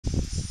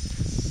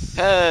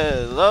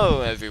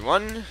Hello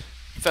everyone,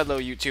 fellow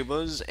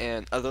YouTubers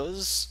and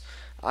others.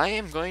 I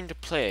am going to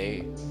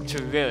play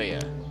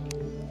Terraria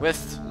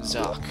with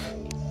Zark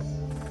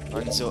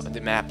on the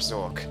map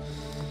Zork.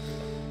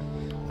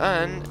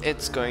 And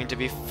it's going to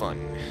be fun.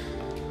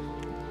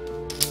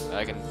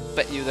 I can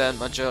bet you that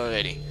much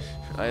already.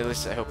 At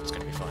least I hope it's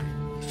going to be fun.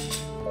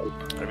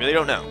 I really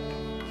don't know.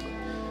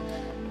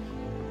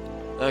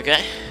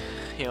 Okay,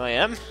 here I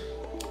am.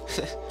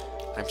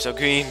 I'm so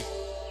green.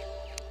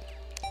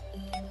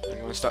 I'm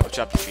going to start with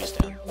chopping trees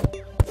down.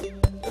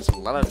 There's a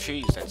lot of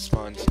trees that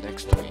spawned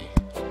next to me.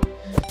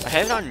 I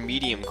have it on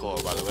medium core,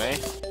 by the way,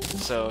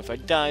 so if I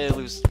die, I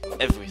lose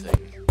everything.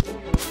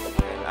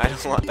 And I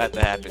don't want that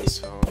to happen,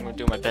 so I'm going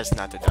to do my best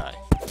not to die.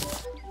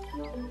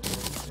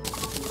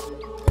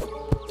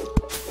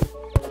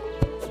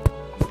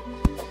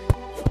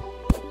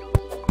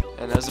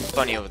 And there's a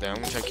bunny over there. I'm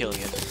going to try killing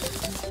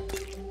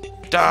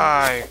it.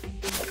 Die!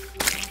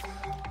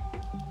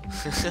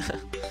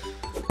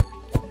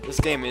 This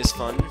game is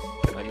fun.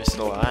 I miss it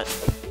a lot.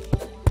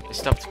 I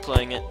stopped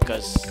playing it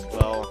because,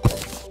 well,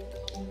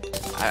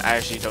 I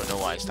actually don't know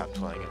why I stopped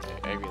playing it.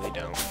 I really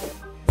don't.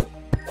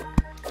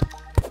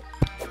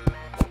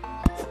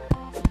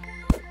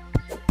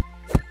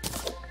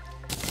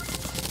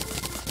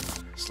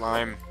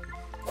 Slime.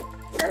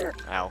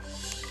 Ow.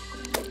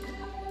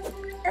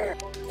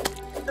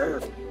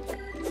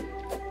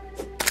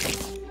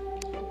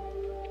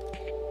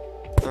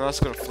 I'm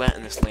also going to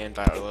flatten this land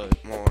out a little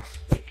bit more.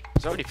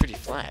 It's already pretty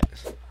flat.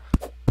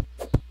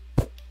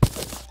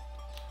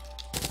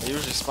 They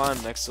usually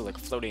spawn next to like a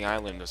floating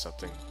island or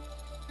something.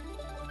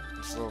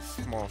 It's a little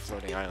small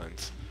floating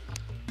islands.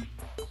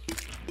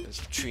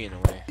 There's a tree in the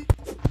way.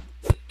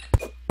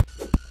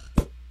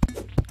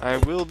 I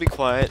will be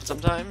quiet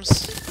sometimes,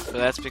 but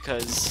that's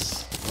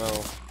because,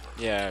 well,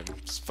 yeah, I'm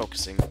just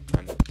focusing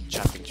on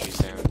chopping trees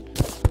down.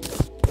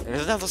 And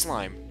there's another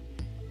slime.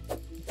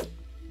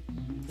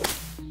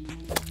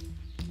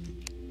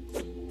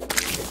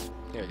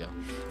 There we go.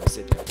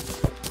 Sit down.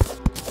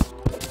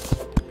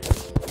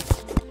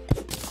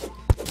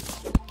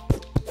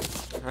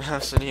 I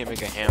also need to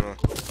make a hammer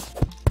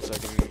so I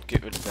can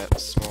get rid of that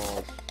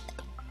small,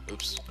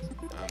 oops,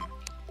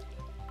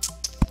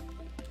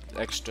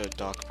 extra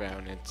dark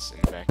brown it's in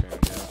the background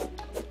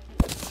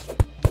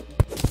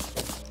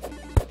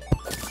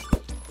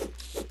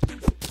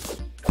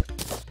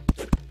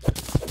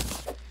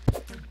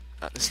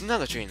now. There's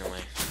another tree in the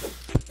way.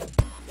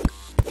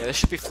 Yeah, there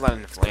should be flat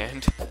enough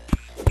land.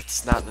 If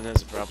it's not, then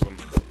there's a problem.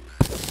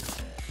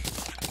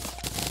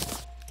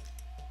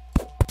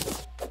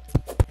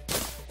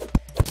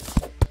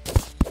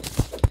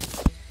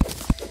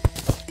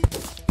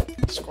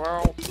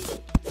 Squirrel.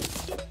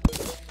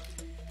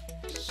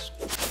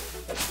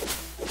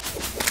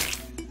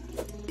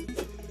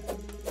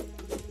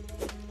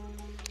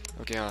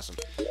 Okay, awesome.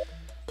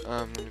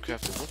 I'm gonna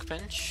craft a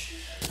workbench.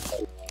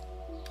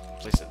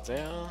 Place it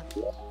there.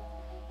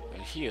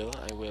 And here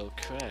I will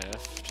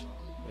craft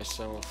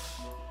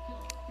myself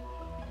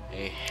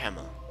a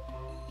hammer.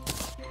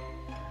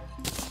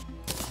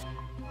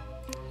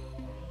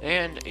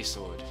 And a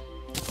sword.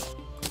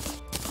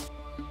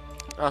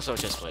 Also a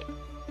chest plate.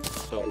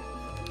 Boom.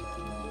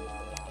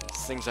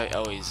 Things I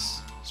always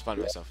spawn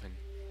myself in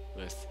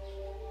with.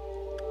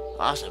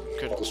 Awesome.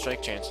 Critical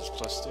strike chances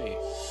 +3.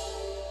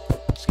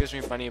 Excuse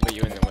me, bunny, but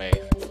you're in the way.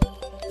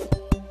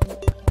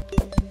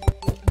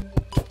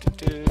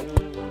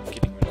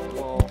 Getting rid of the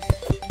wall.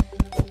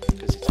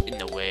 Because it's in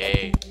the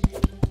way.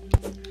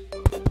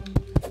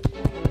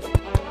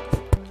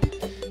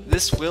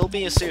 This will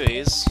be a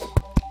series.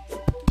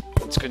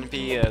 It's going to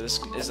be, this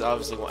is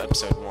obviously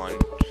episode 1.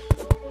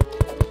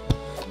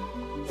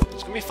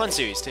 It's going to be a fun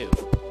series, too.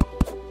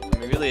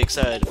 I'm really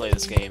excited to play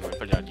this game and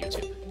put it on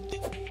YouTube.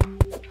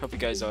 Hope you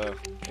guys are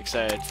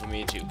excited for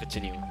me to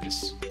continue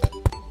this.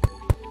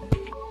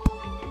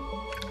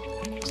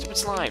 Stupid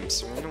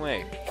slimes, run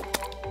away.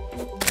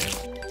 There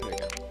we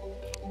go.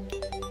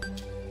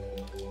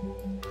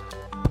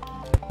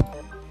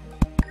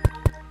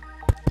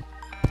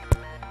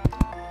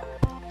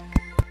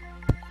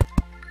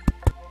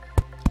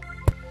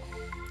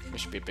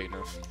 This should be big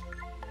enough.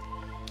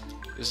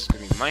 This is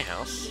gonna be my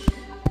house.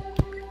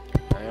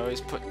 I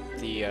always put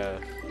the,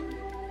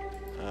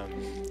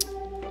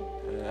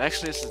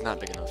 actually this is not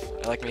big enough.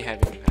 I like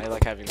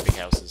having big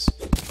houses.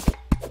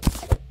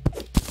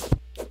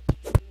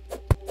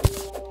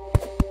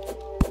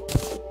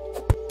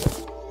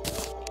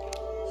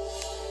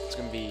 It's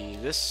gonna be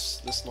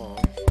this long.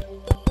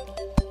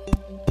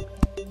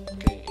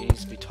 Okay, it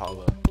needs to be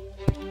taller.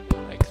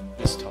 Like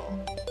this tall.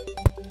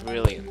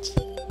 Brilliant.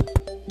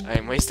 I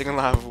am wasting a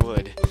lot of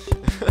wood.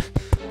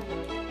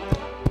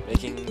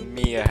 Making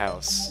me a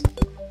house.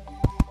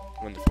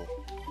 Wonderful.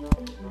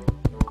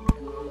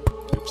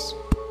 Oops.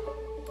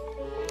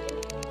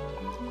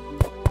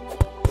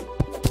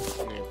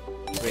 I'm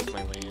gonna break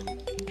my way in.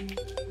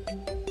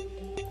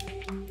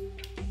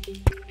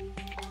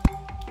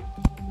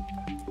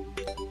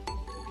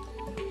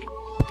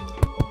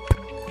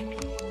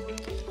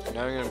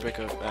 Now I'm gonna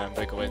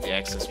break away the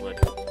excess wood.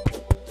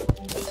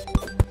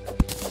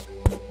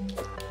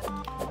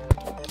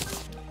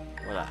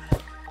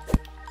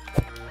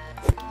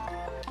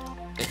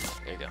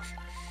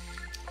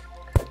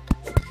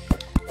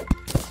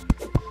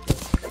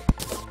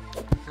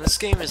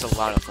 game is a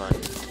lot of fun.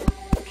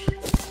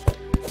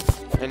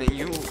 And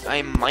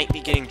I might be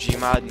getting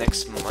Gmod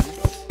next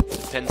month.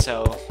 Depends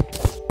how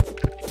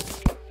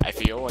I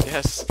feel, I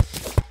guess.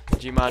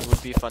 Gmod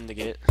would be fun to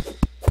get.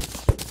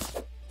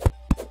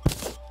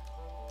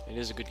 It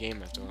is a good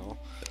game after all.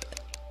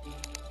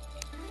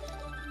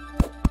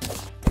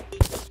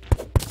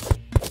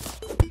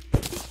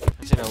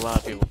 I've seen a lot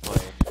of people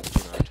play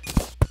Gmod.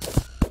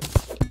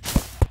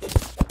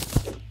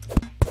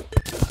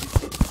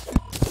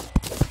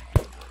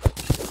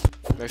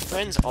 My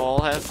friends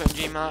all have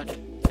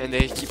Gmod, and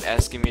they keep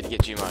asking me to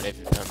get Gmod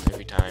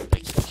every time. They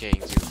keep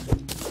getting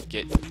to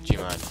get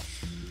Gmod.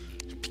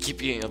 Keep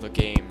getting other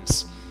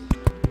games.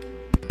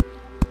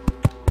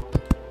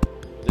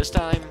 This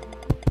time,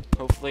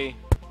 hopefully,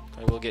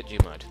 I will get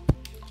Gmod.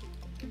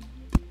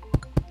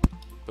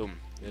 Boom,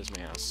 there's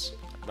my house.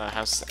 My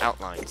house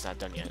outline is not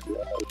done yet.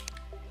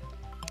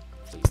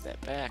 Place that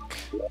back.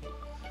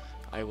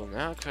 I will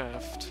now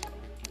craft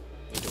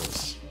the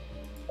doors.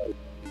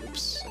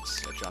 Oops,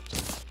 I dropped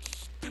them.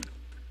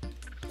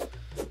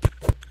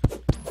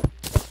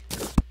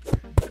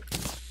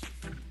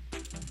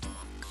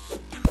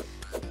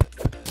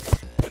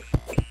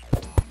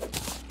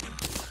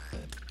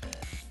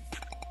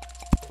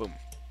 Boom.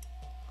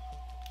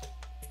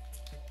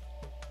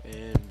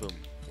 And boom.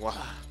 Wow.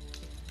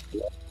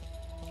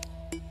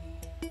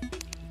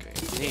 Okay,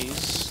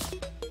 these.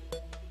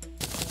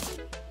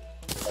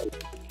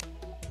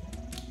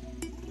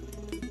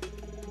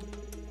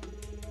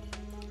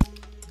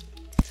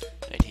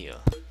 Right here.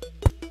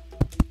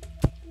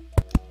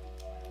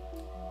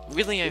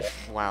 Really,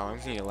 wow, I'm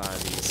getting a lot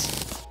of these.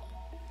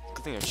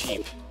 Good thing they're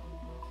cheap.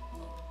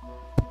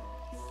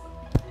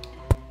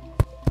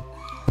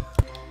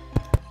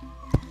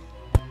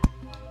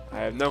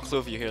 I have no clue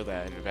if you hear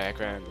that in the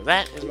background, but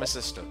that is my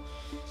sister.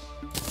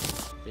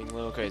 Being a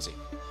little crazy.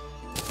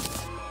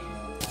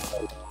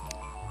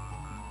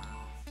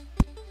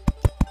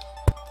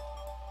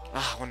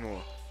 Ah, one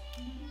more.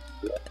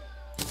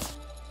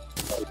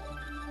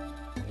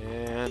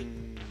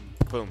 And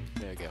boom,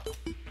 there we go.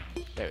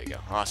 There we go,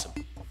 awesome.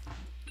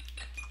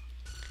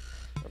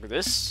 Look at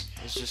this,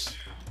 it's just...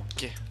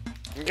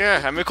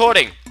 Yeah, I'm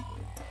recording!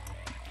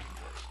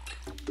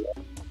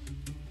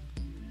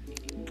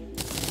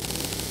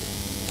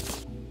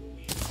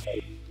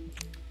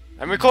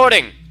 I'm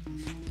recording!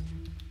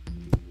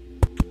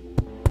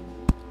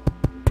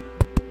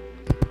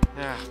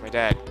 Ah, my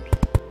dad.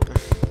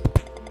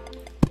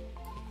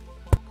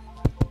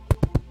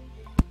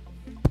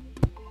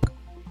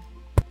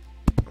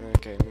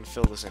 Okay, I'm gonna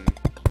fill this in.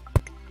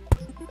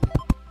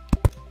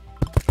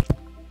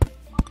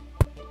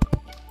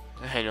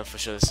 I know for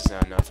sure this is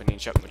not enough. I need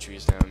to chop my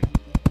trees down.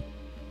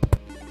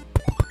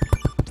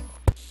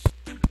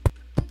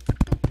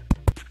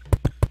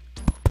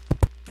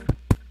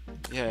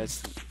 Yeah,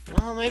 it's...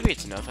 Well, maybe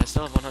it's enough. I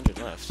still have 100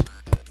 left.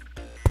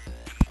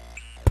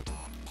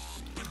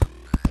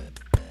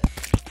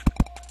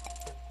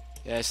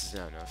 Yeah, this is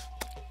not enough.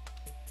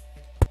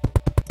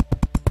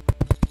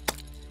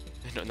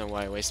 I don't know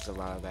why I wasted a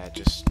lot of that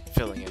just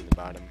filling in the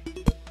bottom.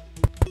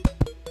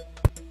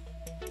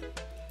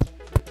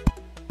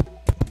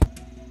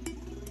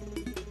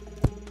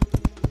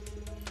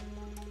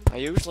 I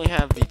usually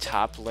have the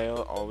top layer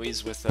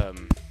always with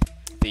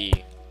the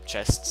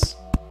chests.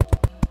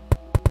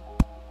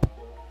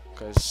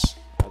 Because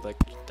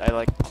I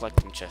like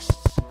collecting chests.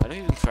 I don't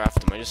even craft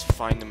them, I just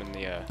find them in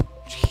the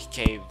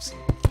caves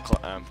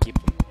and keep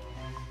them.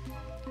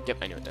 Yep,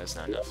 I knew it, that's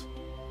not enough.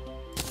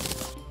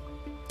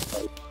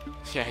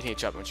 Yeah, I need to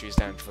chop my trees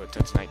down before it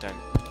turns nighttime.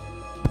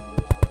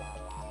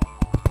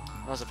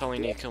 Also, probably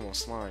need to kill more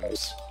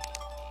slimes.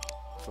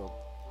 For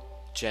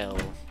gel.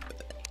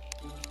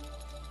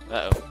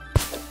 Uh-oh.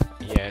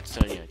 Yeah, it's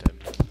turning nighttime.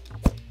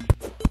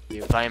 The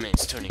environment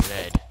is turning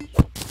red.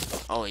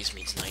 Always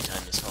means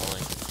nighttime is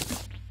falling.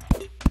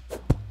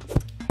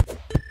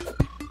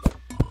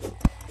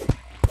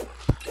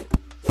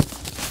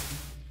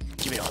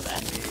 Give me all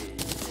that.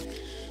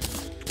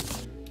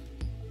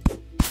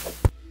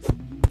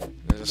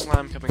 There's a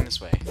slime coming this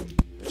way,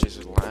 which is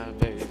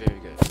very, very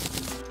good.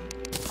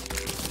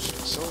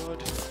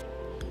 Sword.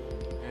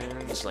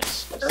 And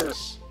slice.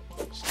 Slice.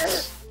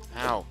 Slice.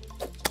 Ow.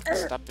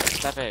 Stop it,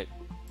 stop it.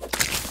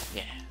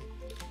 Yeah.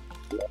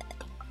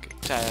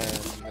 Good time.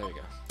 There we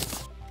go.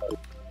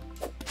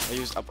 I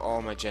used up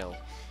all my gel.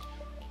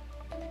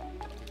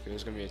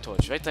 There's gonna be a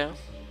torch right there.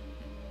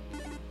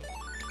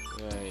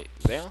 Right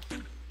there.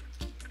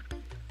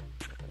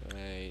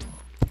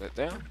 Right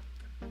there.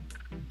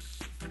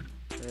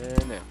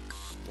 And there.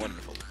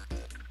 Wonderful.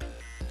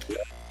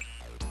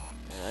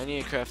 And I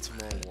need to craft some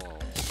more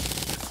walls.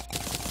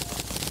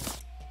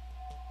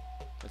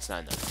 That's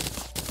not enough.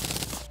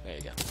 There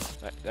you go.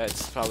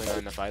 That's probably not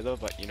enough either,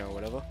 but you know,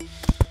 whatever.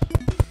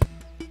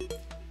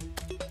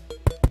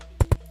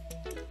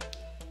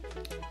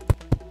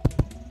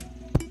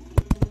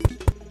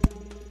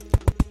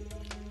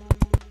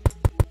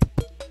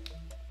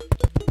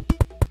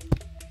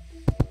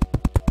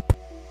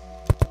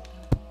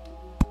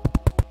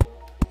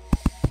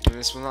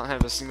 this will not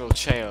have a single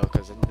chair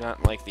because I do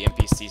not like the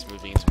NPCs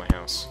moving into my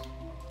house.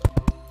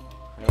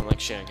 I don't like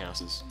sharing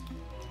houses.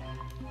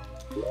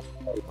 Oh,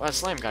 that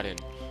slime got in.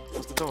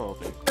 What's the door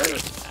open?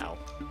 Ow.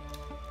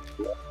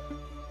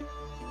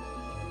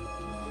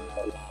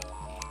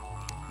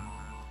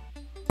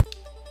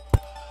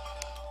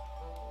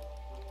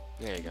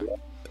 There you go.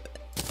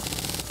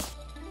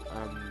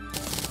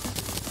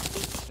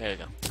 There you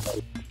go.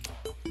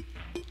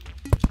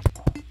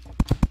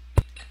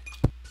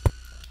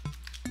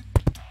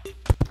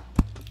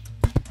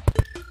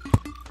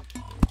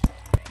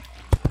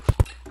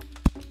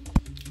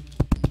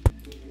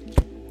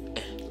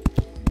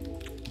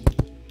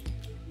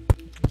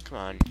 Come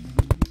on.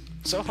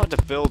 It's so hard to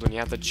build when you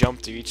have to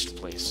jump to reach the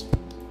place.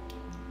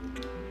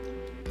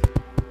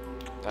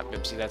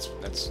 See, that's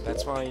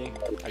why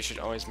I should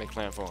always make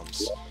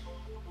platforms.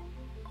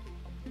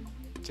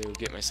 To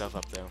get myself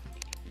up there.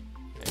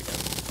 There you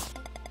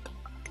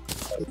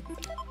go.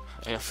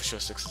 I know for sure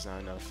 6 is not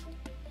enough.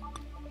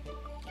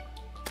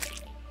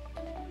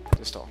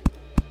 This tall.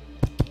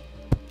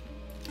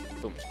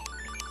 Boom.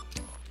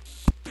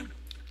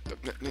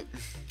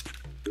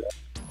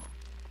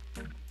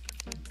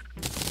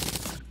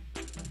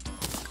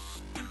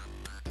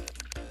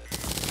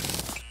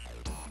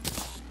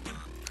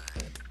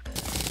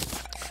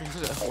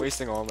 I'm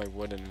wasting all my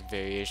wood and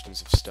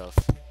variations of stuff.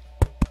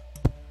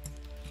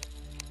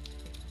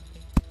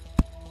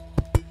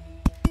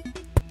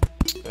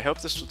 I hope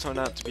this will turn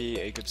out to be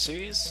a good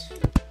series.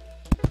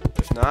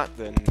 If not,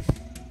 then...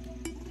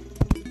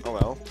 oh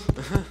well.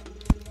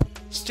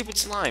 Stupid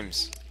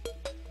slimes!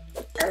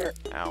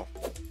 Ow.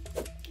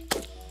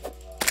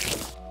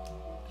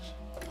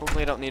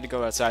 Hopefully I don't need to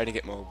go outside and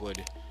get more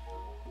wood.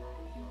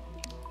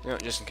 You know,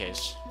 just in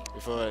case.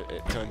 Before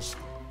it turns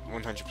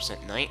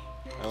 100% night,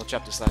 I will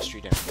chop this last tree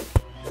down.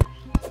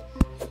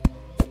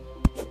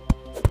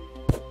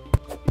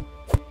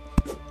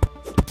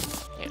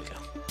 There we go.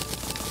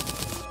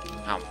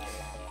 Ow.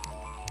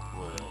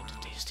 Wood,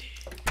 tasty.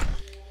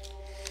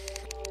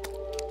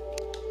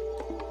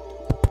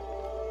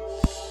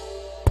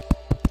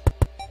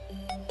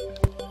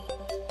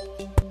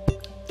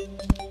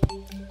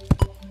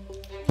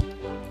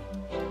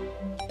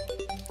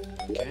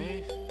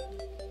 Okay.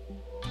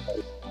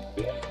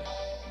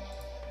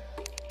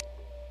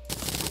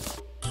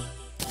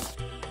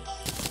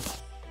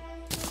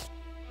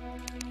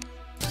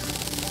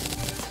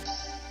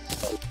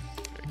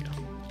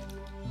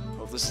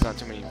 This is not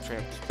too many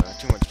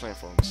too much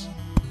platforms.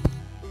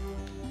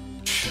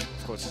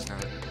 Of course it's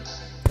not.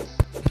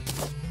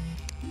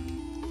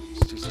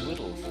 It's too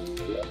little. Not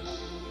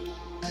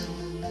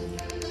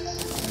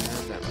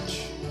that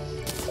much.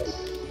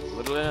 A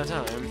little at a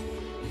time.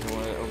 You don't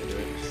want to overdo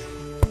it.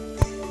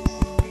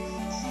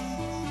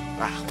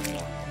 Ah.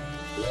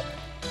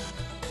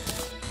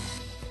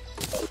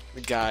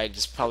 The guide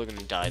is probably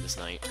gonna die this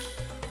night.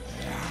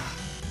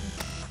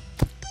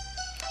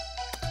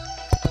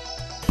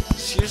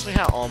 It's usually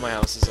how all my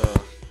houses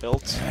are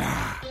built.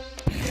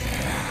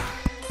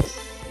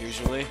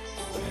 Usually.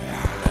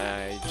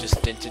 I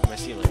just dented my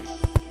ceiling.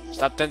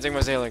 Stop denting my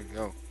ceiling.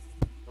 No.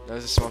 That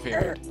was a small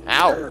pyramid.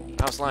 Ow!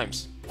 Ow,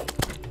 slimes.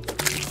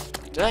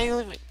 Did I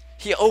leave it?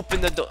 He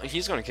opened the door.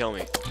 He's gonna kill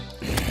me.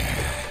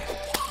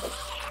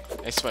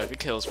 I swear, if he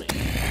kills me.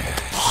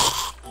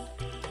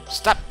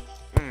 Stop!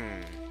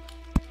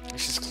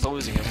 It's just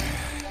closing him.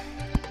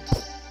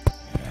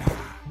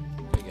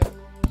 There you go.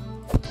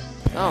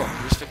 Oh,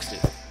 we just fixed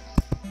it.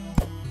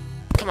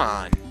 Come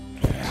on.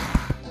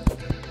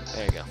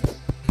 There you go.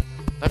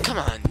 Oh, come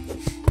on.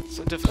 It's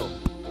so difficult.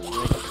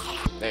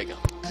 There you go.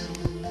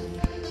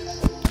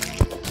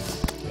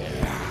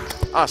 There.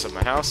 Awesome,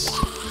 my house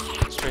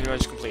is pretty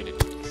much completed.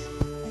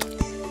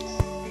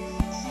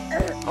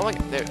 Oh my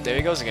god, there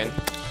he goes again.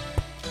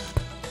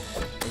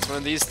 It's one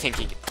of these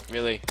tinky.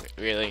 Really?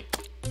 Really?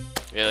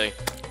 Really?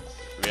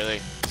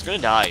 Really? He's gonna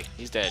die.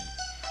 He's dead.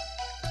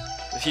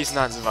 He's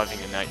not surviving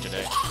the night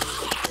today.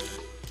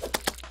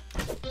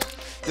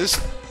 This...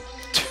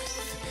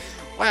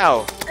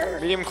 wow!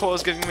 Medium core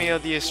is giving me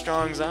the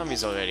strong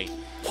zombies already.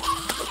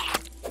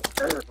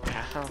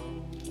 Ow.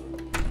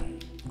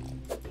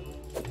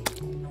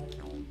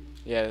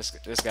 Yeah,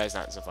 this guy's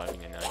not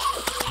surviving the night.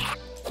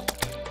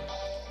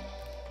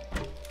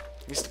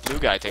 At least the blue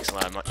guy takes a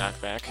lot of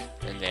knockback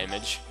and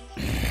damage.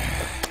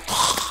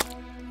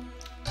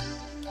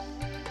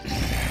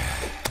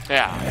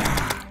 Yeah.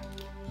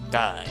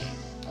 Die.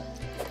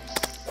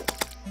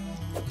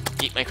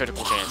 Eat my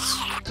critical chance.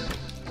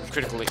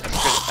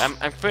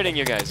 I'm critting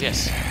you guys,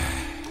 yes.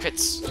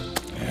 Crits.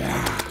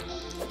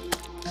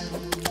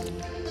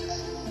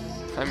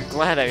 I'm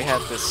glad I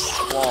have this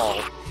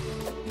wall.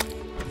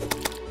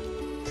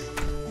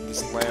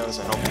 These layers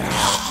are helping me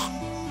out.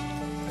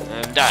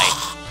 And die.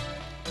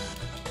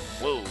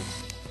 Whoa.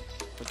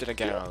 What did I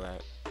get out of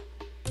that?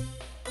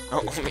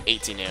 Oh, only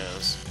 18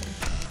 arrows.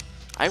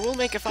 I will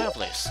make a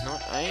fireplace. No,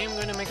 I am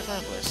going to make a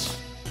fireplace.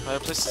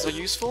 Fireplaces are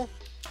useful,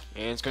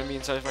 and it's going to be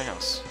inside of my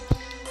house.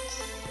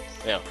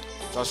 Yeah,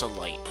 it's also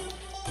light.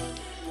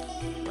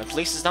 My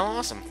place is now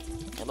awesome.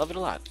 I love it a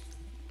lot.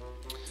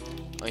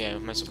 Oh yeah, I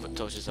might as well put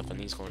torches up on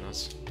these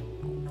corners.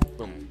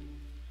 Boom.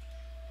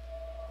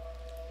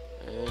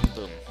 And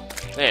boom.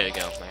 There we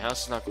go. My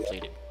house is not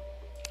completed.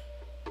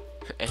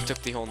 It took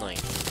the whole night.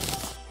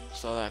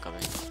 Saw that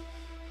coming.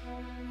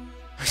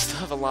 I still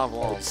have a lot of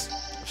walls.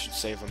 I should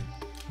save them.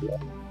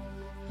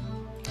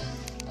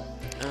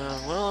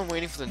 Well, I'm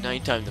waiting for the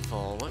nighttime to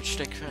fall. What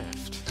should I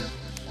craft?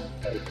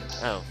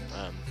 Oh,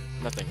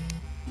 nothing.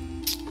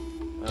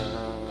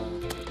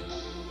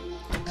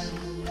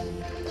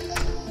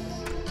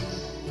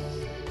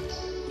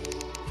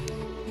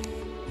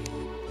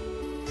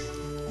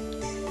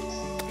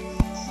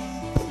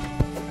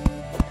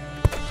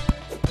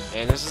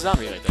 And there's a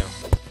zombie right there.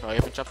 Oh, you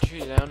haven't chopped the tree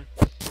down.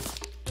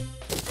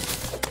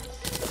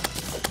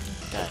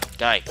 Die,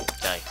 die,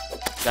 die,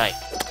 die,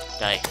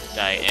 die,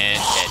 die, and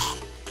dead.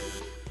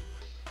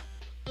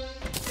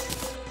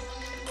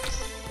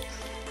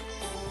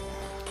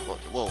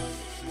 Whoa.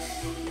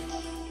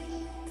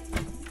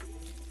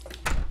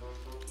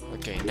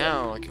 Okay,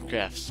 now I can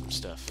craft some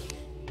stuff.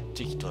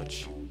 Tiki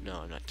torch.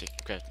 No, I'm not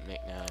crafting.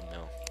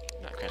 No,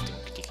 not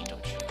crafting tiki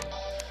torch.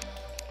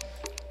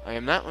 I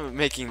am not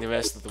making the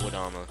rest of the wood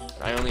armor.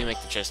 I only make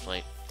the chest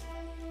plate.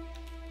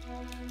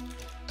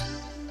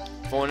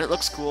 For one, it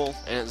looks cool,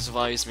 and it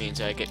survives me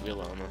until I get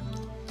real armor.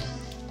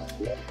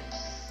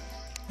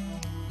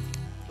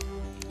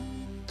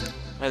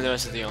 And the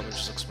rest of the armor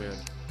just looks weird.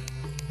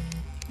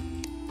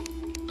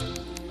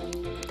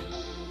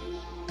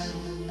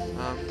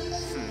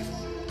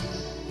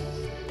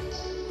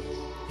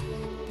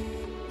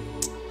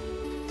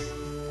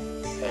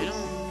 I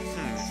don't...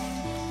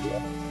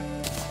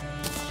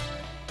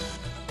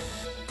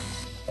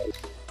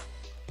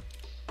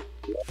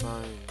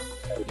 Fine.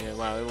 Yeah,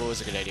 wow, it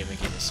was a good idea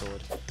making a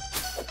sword.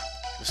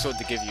 The sword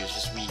they give you is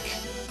just weak.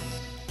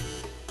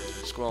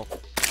 Squirrel.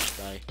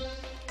 Die.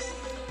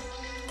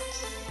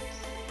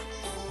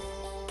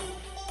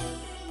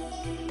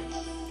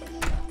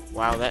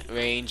 Wow, that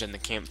range on the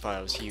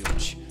campfire was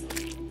huge.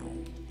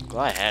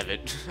 Glad I have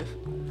it.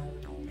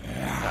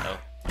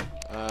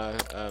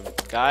 Uh-oh.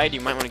 Guide,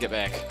 you might want to get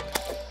back.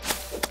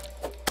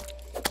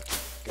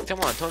 Come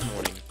on, turn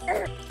warning.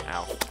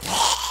 Ow.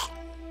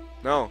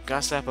 No,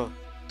 grasshopper.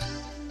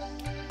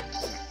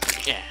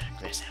 Yeah,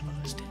 grasshopper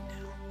is dead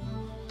now.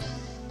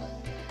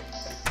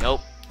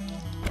 Nope.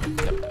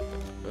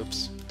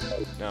 Oops.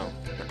 No.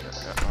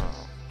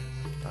 Oh.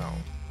 Oh.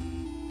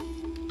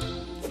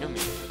 Yummy.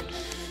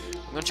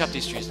 I'm gonna chop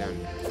these trees down.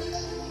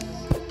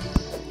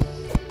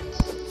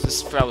 This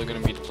is probably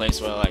gonna be the place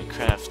where I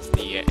craft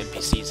the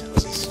NPCs'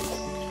 houses.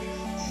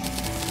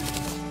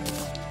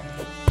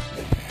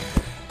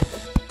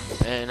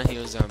 And I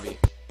hear a zombie.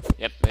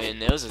 Yep,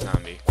 and there's a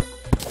zombie.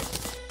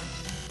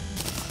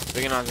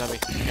 Bring it on, zombie.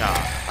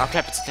 Ah, oh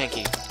crap, it's a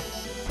tanky.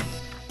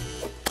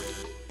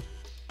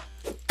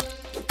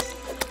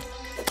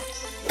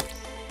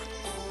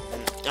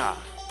 Ah.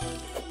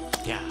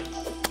 Yeah.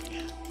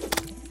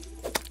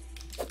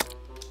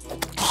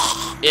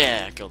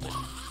 Yeah, killed it.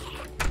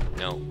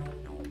 No.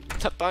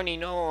 Bunny,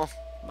 no!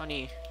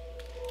 Bunny.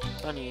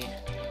 Bunny.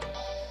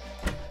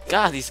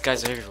 God, these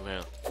guys are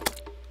everywhere.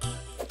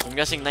 I'm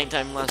guessing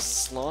nighttime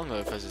lasts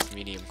longer because it's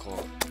medium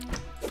cold.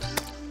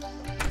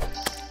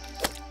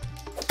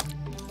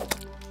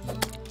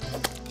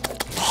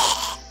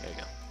 There you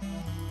go.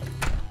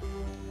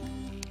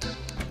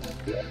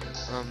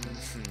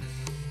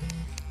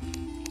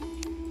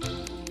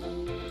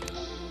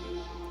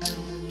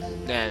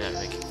 Nah, not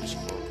making fishing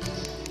pole.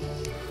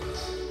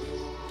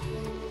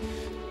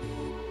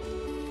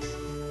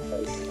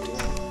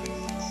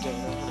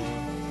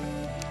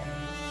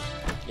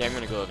 Yeah, I'm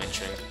gonna go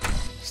adventuring.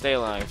 Stay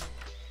alive.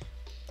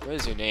 What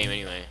is your name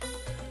anyway?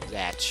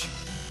 Zatch.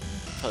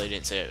 Probably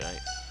didn't say it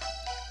right.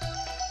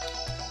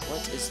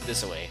 What is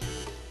this away?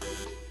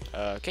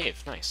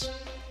 Cave. Nice.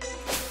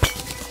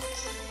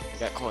 I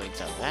got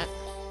coins out of that.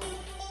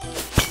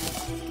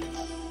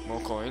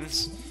 More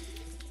coins.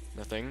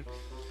 Nothing.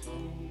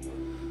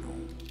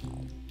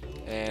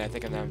 And I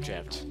think I'm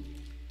trapped.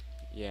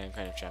 Yeah, I'm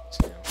kind of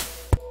trapped now.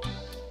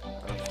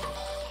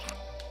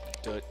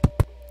 Do it.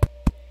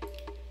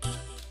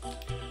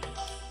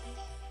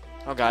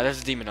 Oh god,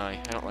 there's a demon eye.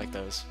 I don't like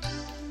those.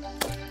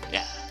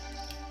 Yeah.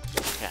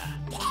 Yeah.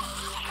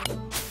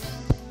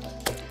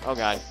 Oh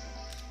god.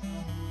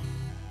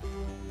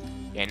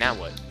 Yeah, now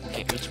what? You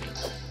can't reach me.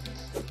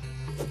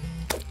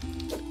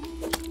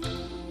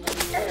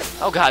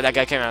 Oh god, that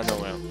guy came out of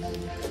nowhere.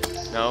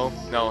 No,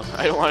 no,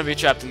 I don't want to be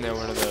trapped in there,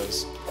 one of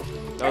those.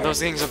 No, those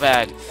things are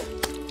bad.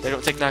 They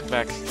don't take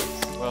knockback.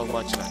 Well,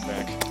 much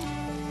knockback.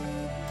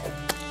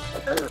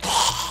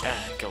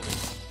 Ah, killed him.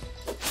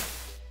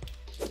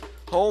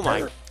 Oh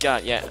my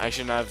god, yeah, I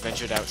should not have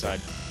ventured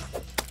outside.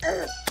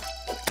 I'm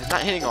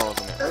not hitting all of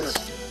them at once.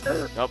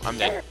 Nope, I'm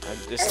dead.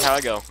 This is how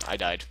I go. I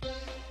died.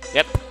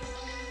 Yep.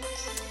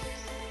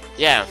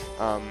 Yeah,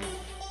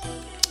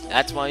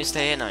 that's why you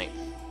stay at night.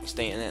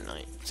 Stay in at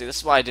night. See, this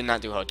is why I did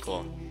not do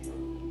hardcore.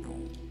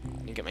 I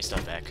need to get my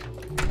stuff back.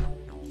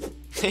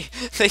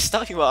 They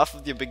start you off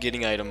with your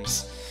beginning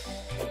items.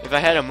 If I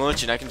had a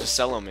merchant, I can just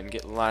sell them and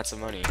get lots of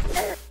money.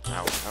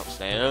 Ow, ow,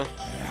 stay.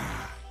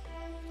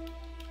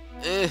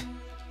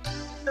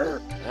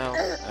 Ow,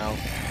 ow.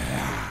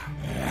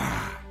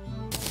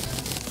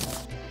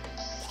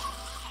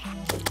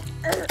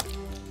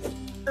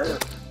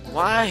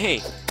 Why?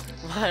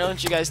 Why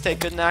don't you guys take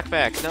good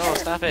knockback? No,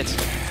 stop it.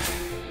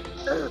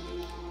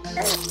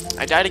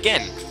 I died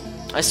again.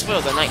 I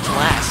swear the night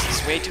lasts.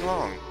 It's way too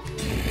long.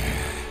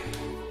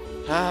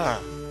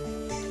 Ah.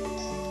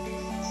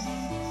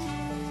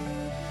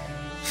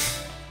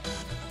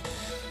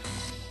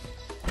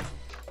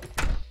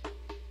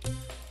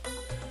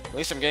 At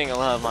least I'm getting a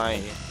lot of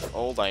my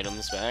old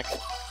items back.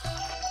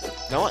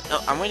 No, what? No,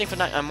 I'm waiting for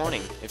night. I'm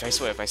morning. If I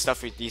swear, if my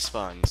stuff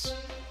despawns,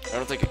 I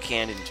don't think I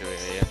can into it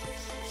yet.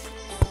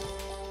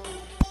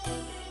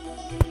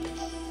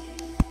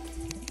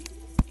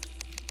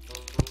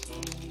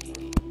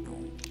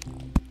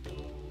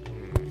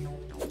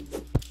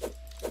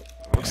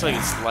 Looks like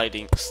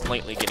it's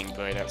slightly getting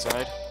bright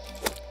outside.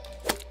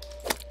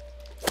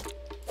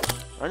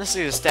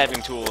 Honestly, the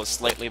stabbing tool is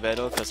slightly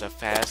better because of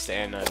fast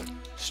and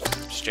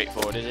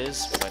straightforward it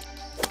is, but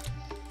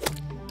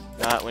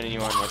not when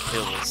you're on like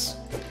hills.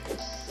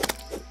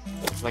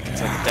 It's like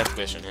Death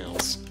Wish on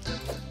hills.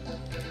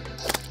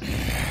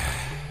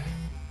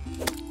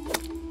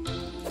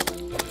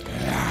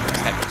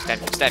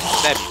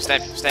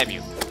 Stab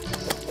you.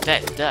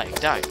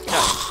 Die.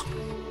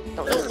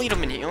 No, don't lead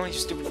him in here, you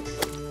stupid.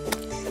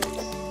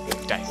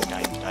 Die.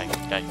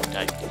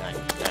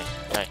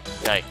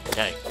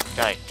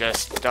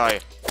 Just die.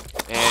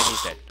 And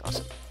he's dead.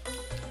 Awesome.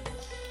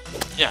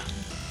 Yeah.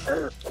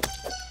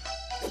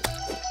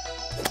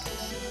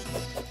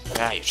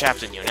 Ah, you're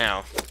trapped in you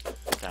now.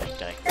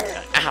 Die.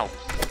 Ow!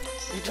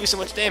 You do so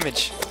much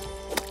damage.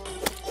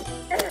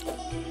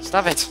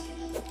 Stop it.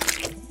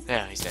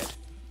 Yeah, he's dead.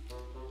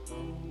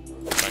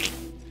 Funny.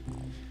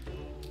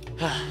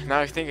 Now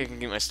I think I can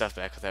get my stuff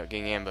back without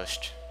getting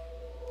ambushed.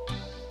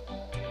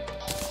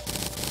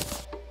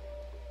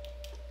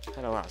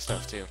 Had a lot of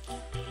stuff too.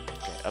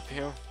 Okay,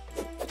 uphill.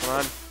 Come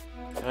on.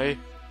 Hey.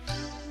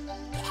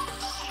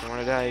 I want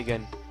to die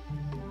again.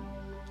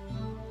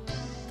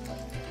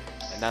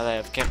 And now that I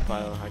have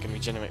campfire, I can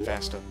regenerate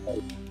faster.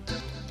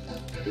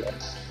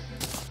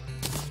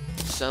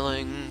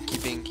 Selling,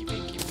 keeping this.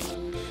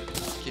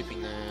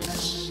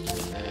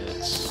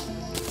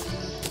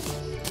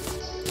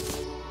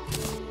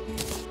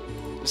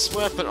 This is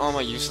where I put all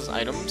my useless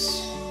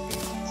items.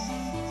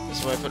 This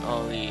is where I put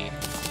all the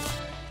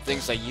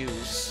things I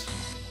use.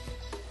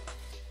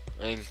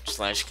 And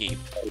slash keep.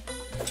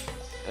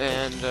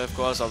 And of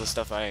course all the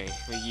stuff I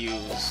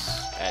use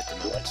at the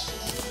moment.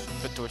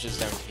 Put torches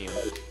down here.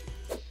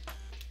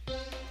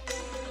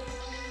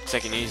 So I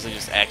can easily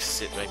just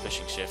access it by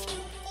pushing shift.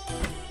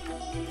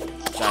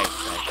 Die.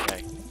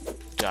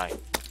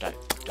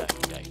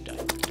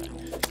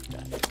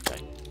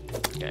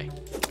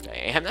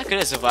 I'm not good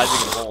at surviving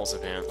in holes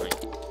apparently.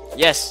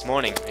 Yes,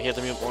 morning. I hear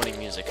the morning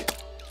music.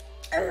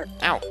 Ow!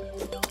 How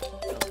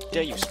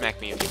dare you smack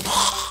me again?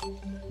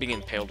 Being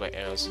impaled by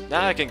arrows.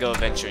 Now I can go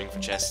adventuring for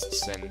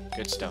chests and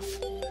good stuff.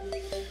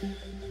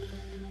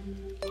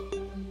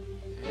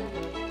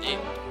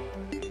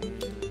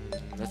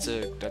 That's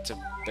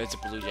a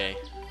blue jay.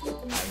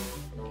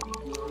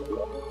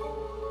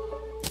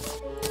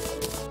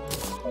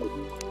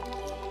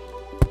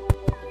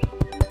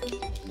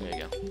 There you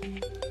go.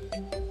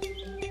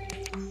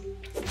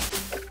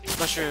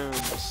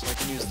 Mushrooms! I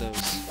can use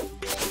those.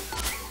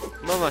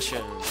 More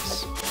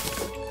mushrooms!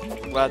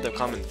 I'm glad they're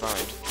common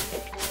find.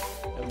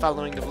 I'm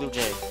following the blue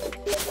jay.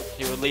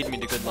 He will lead me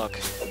to good luck.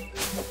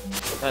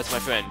 That's my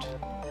friend,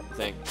 I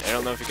think. I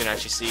don't know if you can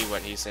actually see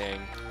what he's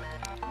saying.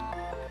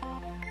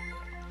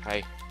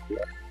 Hi.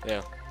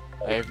 Yeah.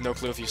 I have no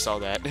clue if you saw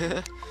that.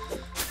 I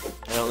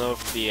don't know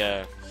if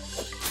the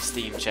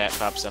Steam chat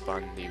pops up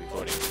on the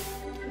recording.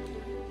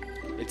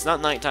 It's not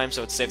nighttime,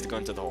 so it's safe to go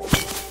into the hole.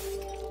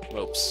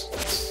 Ropes.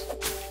 Nice.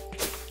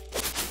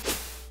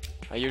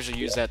 I usually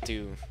use that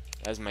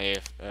as my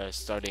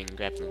starting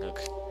grappling hook.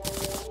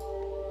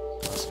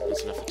 Awesome,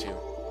 that's enough for two.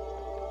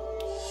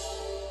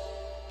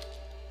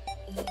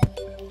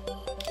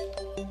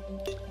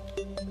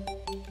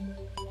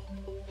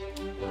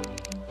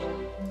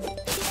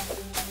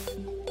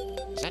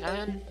 Is that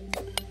iron?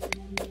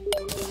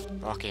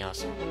 Okay,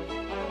 awesome.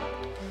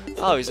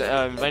 Oh, he's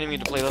inviting me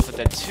to play Left 4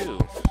 Dead 2.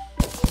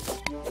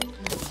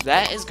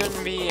 That is going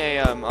to be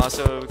a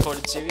also a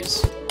recorded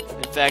series.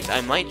 In fact,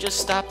 I might just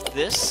stop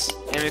this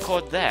and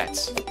record that.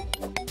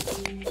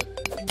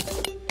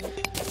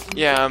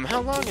 Yeah,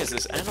 how long is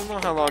this? I don't know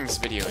how long this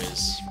video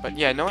is. But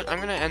yeah, you know what? I'm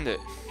gonna end it.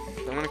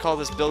 I'm gonna call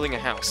this Building a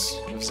House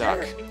with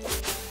Zoc.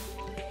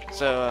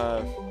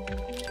 So,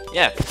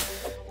 yeah.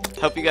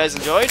 Hope you guys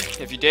enjoyed.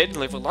 If you did,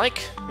 leave a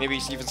like. Maybe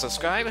even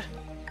subscribe.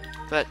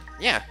 But,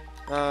 yeah.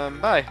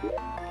 Bye.